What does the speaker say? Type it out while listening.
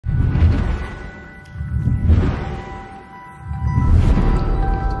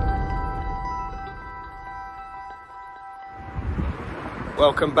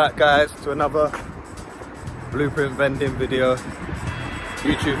Welcome back guys to another blueprint vending video,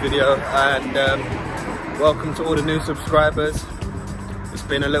 YouTube video, and welcome to all the new subscribers. It's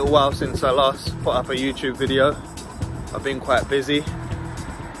been a little while since I last put up a YouTube video. I've been quite busy.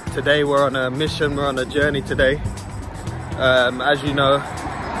 Today we're on a mission, we're on a journey today. As you know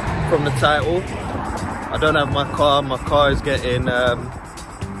from the title, I don't have my car is getting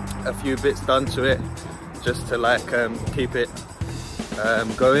a few bits done to it just to like keep it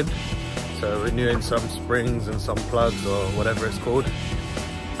going, so renewing some springs and some plugs or whatever it's called.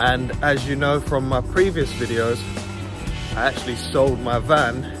 And as you know from my previous videos, I actually sold my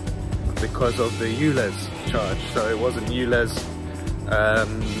van because of the ULEZ charge, so it wasn't ULEZ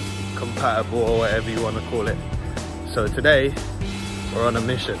compatible or whatever you want to call it. So today we're on a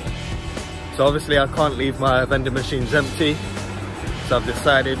mission. So obviously I can't leave my vending machines empty, so I've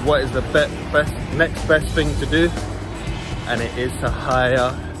decided what is the next best thing to do, and it is to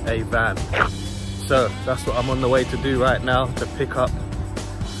hire a van. So that's what I'm on the way to do right now, to pick up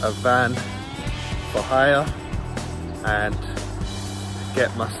a van for hire and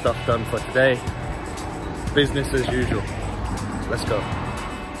get my stuff done for today. Business as usual. Let's go.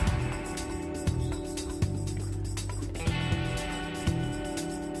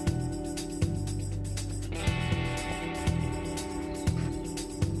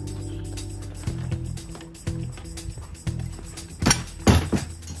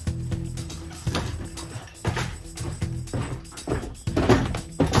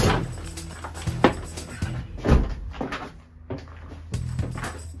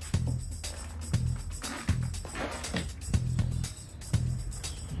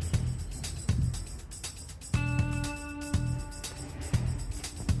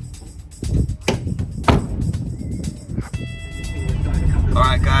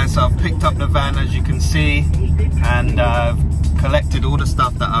 Alright guys, so I've picked up the van as you can see, and I've collected all the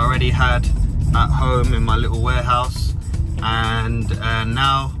stuff that I already had at home in my little warehouse, and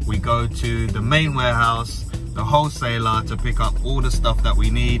now we go to the main warehouse, the wholesaler, to pick up all the stuff that we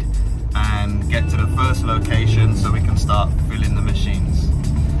need and get to the first location so we can start filling the machines.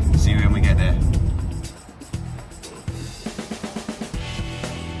 See you when we get there.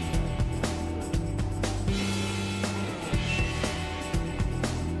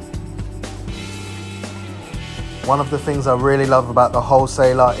 One of the things I really love about the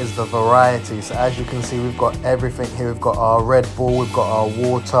wholesaler is the variety. So as you can see, we've got everything here. We've got our Red Bull, we've got our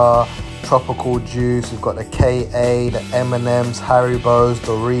water, tropical juice, we've got the KA, the M&Ms, Haribos,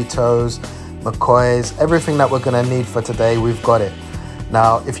 Doritos, McCoys, everything that we're gonna need for today, we've got it.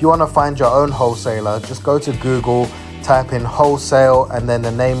 Now, if you wanna find your own wholesaler, just go to Google, type in wholesale, and then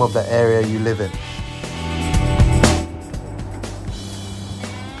the name of the area you live in.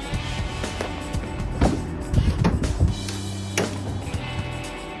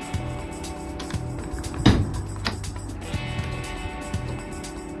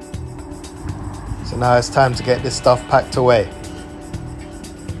 So now it's time to get this stuff packed away.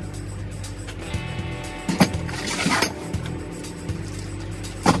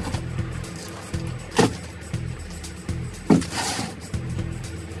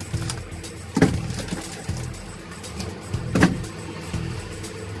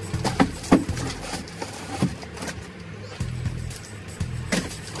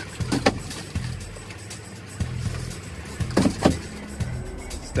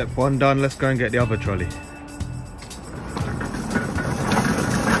 Step one done, let's go and get the other trolley.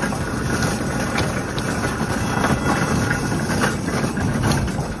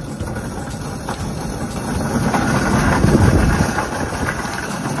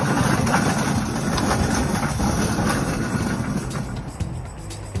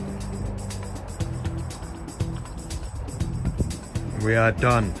 We are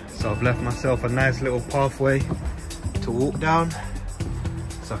done. So I've left myself a nice little pathway to walk down,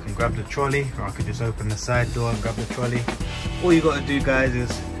 so I can grab the trolley, or I could just open the side door and grab the trolley. All you got to do guys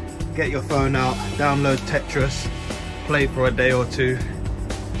is get your phone out, download Tetris, play for a day or two,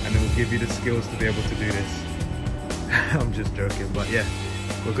 and it will give you the skills to be able to do this. I'm just joking, but yeah,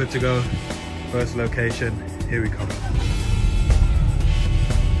 we're good to go. First location, here we come.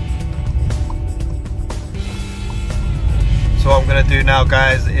 So what I'm gonna do now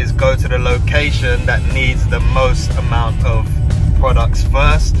guys is go to the location that needs the most amount of products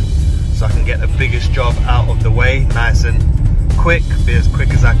first, so I can get the biggest job out of the way nice and quick, be as quick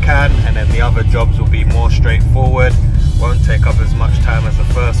as I can, and then the other jobs will be more straightforward, won't take up as much time as the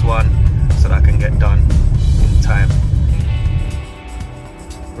first one, so that I can get done in time.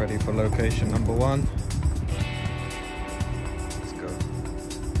 Ready for location number one. Let's go.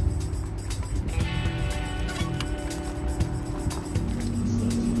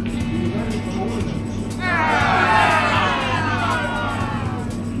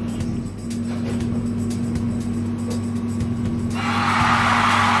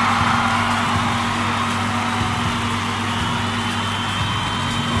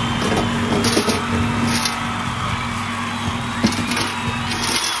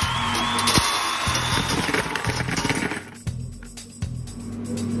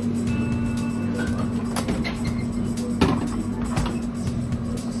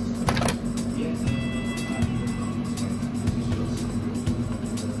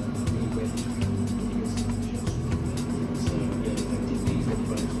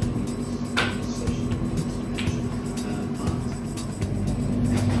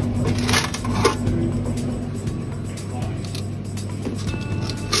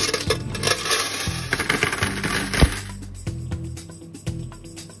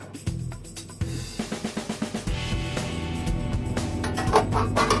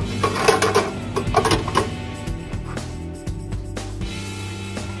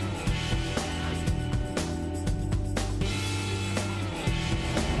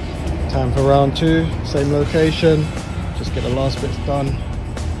 Time for round 2, same location, just get the last bits done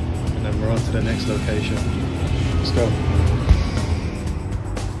and then we're on to the next location. Let's go.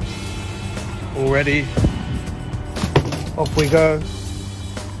 All ready, off we go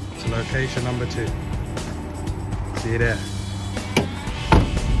to location number 2. See you there.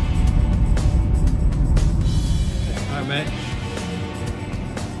 Alright mate.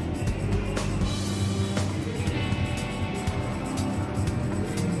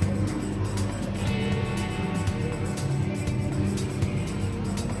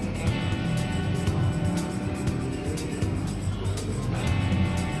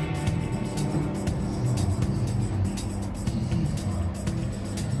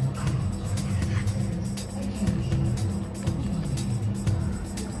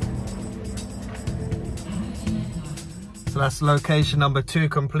 So that's location number 2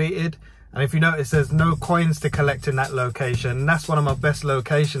 completed, and if you notice there's no coins to collect in that location. That's one of my best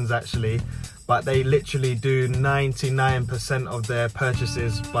locations actually, but they literally do 99% of their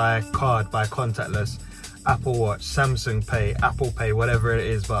purchases by card, by contactless. Apple Watch, Samsung Pay, Apple Pay, whatever it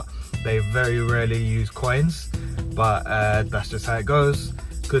is, but they very rarely use coins. But that's just how it goes.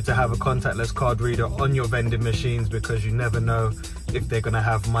 Good to have a contactless card reader on your vending machines because you never know if they're gonna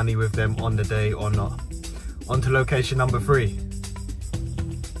have money with them on the day or not. On to location number 3.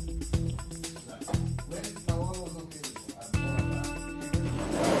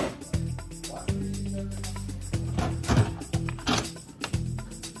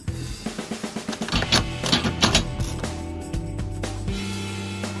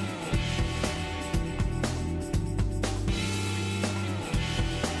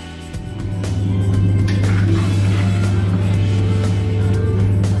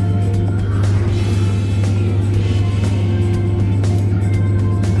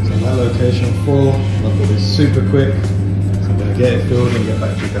 Location 4, I've got this super quick, so I'm going to get it filled and get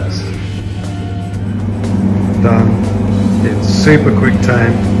back to you guys. Done in super quick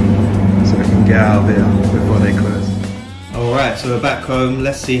time, so we can get out of here before they close. Alright, so we're back home.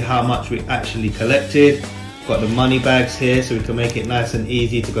 Let's see how much we actually collected. Got the money bags here so we can make it nice and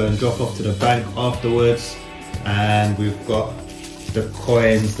easy to go and drop off to the bank afterwards. And we've got the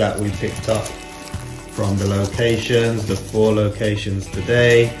coins that we picked up from the locations, the 4 locations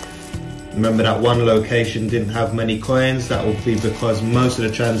today. Remember that one location didn't have many coins. That will be because most of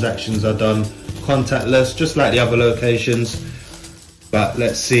the transactions are done contactless, just like the other locations. But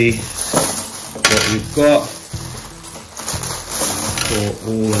let's see what we've got for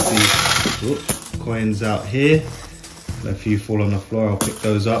all of these coins out here. A few fall on the floor, I'll pick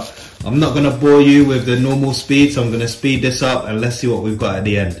those up. I'm not going to bore you with the normal speed, so I'm going to speed this up and let's see what we've got at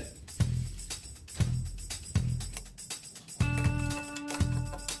the end.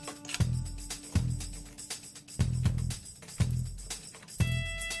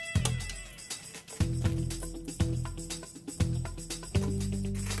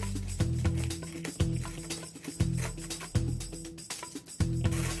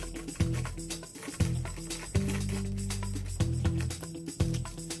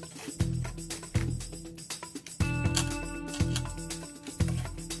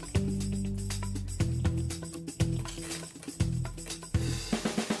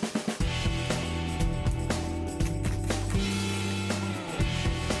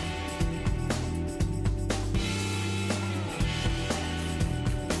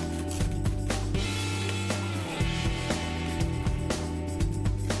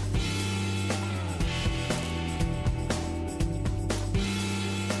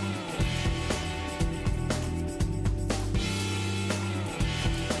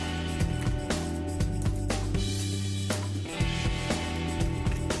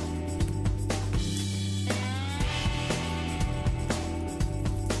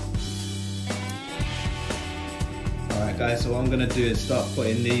 Guys, so what I'm going to do is start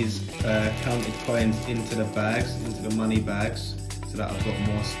putting these counted coins into the bags, into the money bags, so that I've got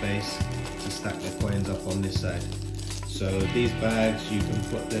more space to stack the coins up on this side. So these bags, you can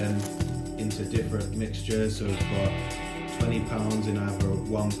put them into different mixtures. So we've got £20 in either a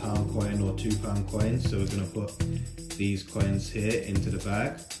 £1 coin or £2 coins. So we're going to put these coins here into the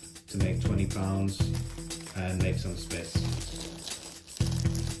bag to make £20 and make some space.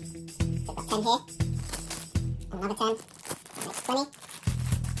 Got 10 here. Another 10, that makes 20.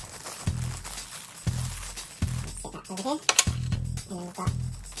 Sit that over here, and then we've got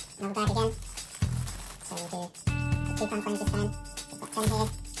another bag again. So we'll do the £2 coins this time. We've got 10 here,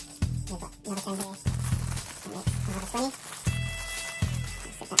 we've got another 10 here. That makes another 20.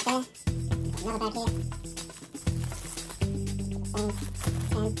 Sit that there. We've got another bag here. Same,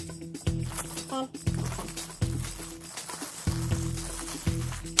 10, 10, 10. Sit that there.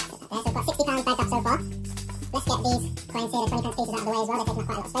 So get these coins here, the 20 pence pieces out of the way as well. They're taking up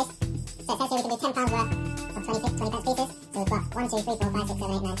quite a lot of space. So it says here we can do £10 worth of 20 pence pieces. So we've got 1, 2, 3, 4, 5, 6, 7,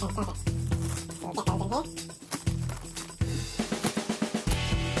 8, 9, 10. Perfect. So we'll get those in here. There.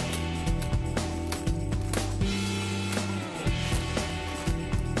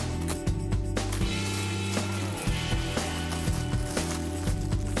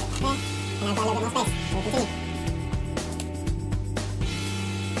 And I've got a little bit more space. So we'll continue.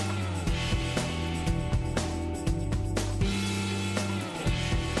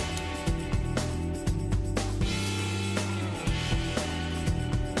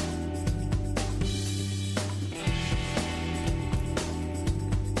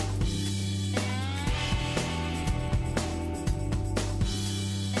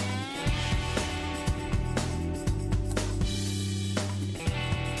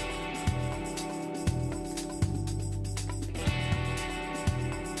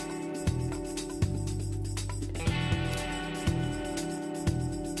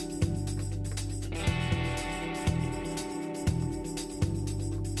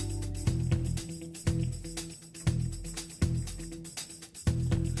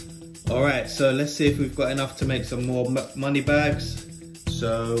 Alright, so let's see if we've got enough to make some more money bags.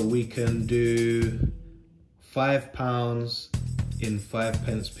 So we can do £5 in 5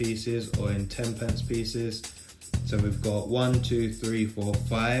 pence pieces or in 10 pence pieces. So we've got 1, 2, 3, 4,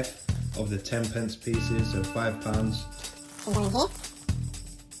 5 of the 10 pence pieces, so £5. Can go in here.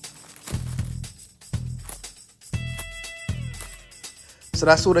 So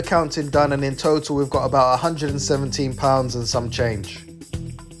that's all the counting done, and in total we've got about £117 and some change.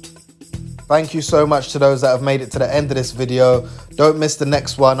 Thank you so much to those that have made it to the end of this video. Don't miss the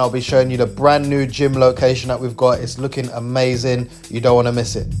next one. I'll be showing you the brand new gym location that we've got. It's looking amazing. You don't want to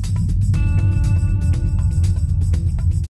miss it.